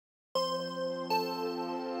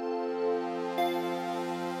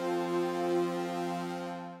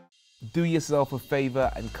do yourself a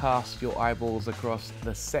favor and cast your eyeballs across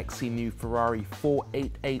the sexy new Ferrari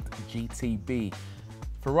 488 GTB.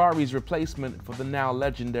 Ferrari's replacement for the now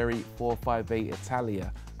legendary 458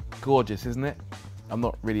 Italia. Gorgeous, isn't it? I'm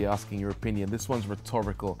not really asking your opinion, this one's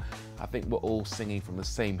rhetorical. I think we're all singing from the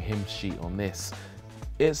same hymn sheet on this.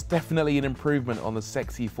 It's definitely an improvement on the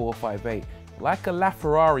sexy 458. Like a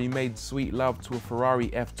LaFerrari made sweet love to a Ferrari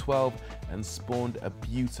F12 and spawned a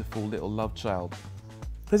beautiful little love child.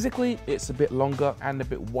 Physically, it's a bit longer and a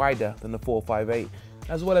bit wider than the 458,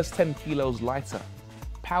 as well as 10 kilos lighter.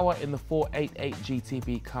 Power in the 488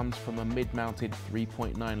 GTB comes from a mid-mounted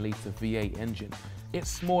 3.9 litre V8 engine. It's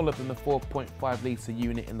smaller than the 4.5 litre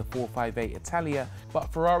unit in the 458 Italia, but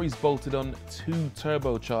Ferrari's bolted on 2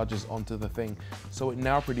 turbochargers onto the thing, so it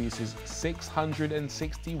now produces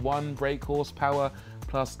 661 brake horsepower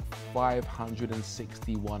plus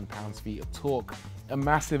 561 pounds-feet of torque. A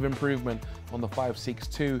massive improvement on the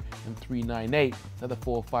 562 and 398 that the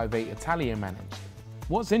 458 Italia managed.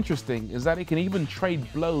 What's interesting is that it can even trade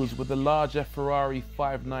blows with the larger Ferrari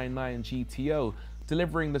 599 GTO,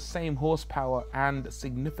 delivering the same horsepower and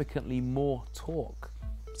significantly more torque.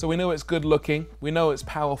 So we know it's good looking, we know it's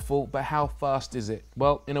powerful, but how fast is it?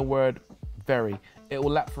 Well, in a word, very. It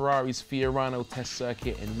will lap Ferrari's Fiorano test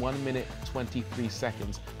circuit in 1 minute 23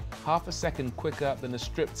 seconds, half a second quicker than the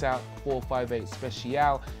stripped out 458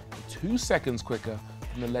 Speciale, and 2 seconds quicker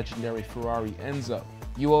than the legendary Ferrari Enzo.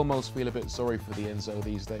 You almost feel a bit sorry for the Enzo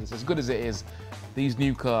these days. As good as it is, these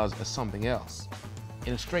new cars are something else.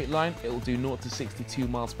 In a straight line, it will do 0 to 62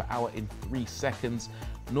 miles per hour in 3 seconds,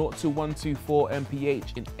 0 to 124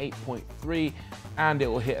 mph in 8.3, and it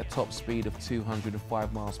will hit a top speed of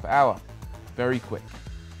 205 miles per hour. Very quick.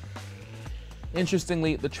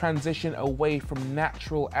 Interestingly, the transition away from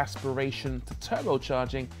natural aspiration to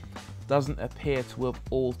turbocharging doesn't appear to have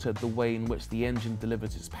altered the way in which the engine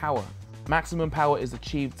delivers its power. Maximum power is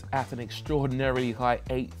achieved at an extraordinarily high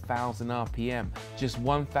 8,000 RPM, just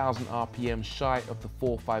 1,000 RPM shy of the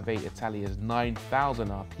 458 Italia's 9,000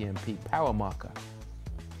 RPM peak power marker.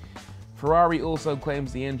 Ferrari also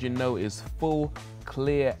claims the engine note is full,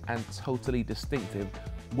 clear and totally distinctive.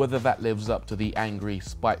 Whether that lives up to the angry,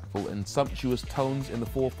 spiteful and sumptuous tones in the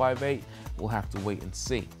 458, we'll have to wait and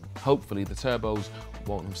see. Hopefully the turbos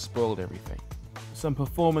won't have spoiled everything. Some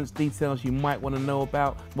performance details you might want to know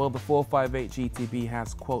about. Well, the 458 GTB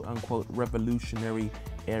has quote-unquote revolutionary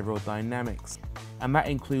aerodynamics, and that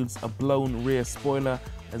includes a blown rear spoiler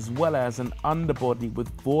as well as an underbody with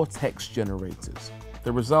vortex generators.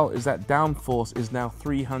 The result is that downforce is now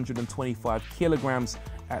 325 kilograms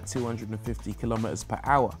at 250 kilometers per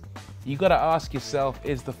hour. You gotta ask yourself,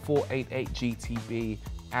 is the 488 GTB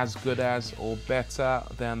as good as or better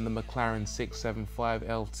than the McLaren 675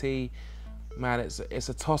 LT? Man, it's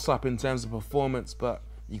a toss-up in terms of performance, but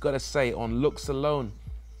you gotta say, on looks alone,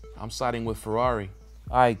 I'm siding with Ferrari.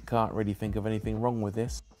 I can't really think of anything wrong with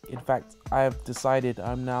this. In fact, I have decided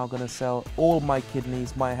I'm now gonna sell all my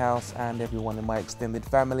kidneys, my house, and everyone in my extended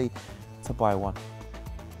family to buy one.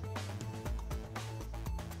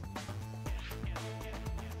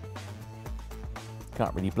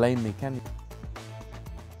 Can't really blame me, can you?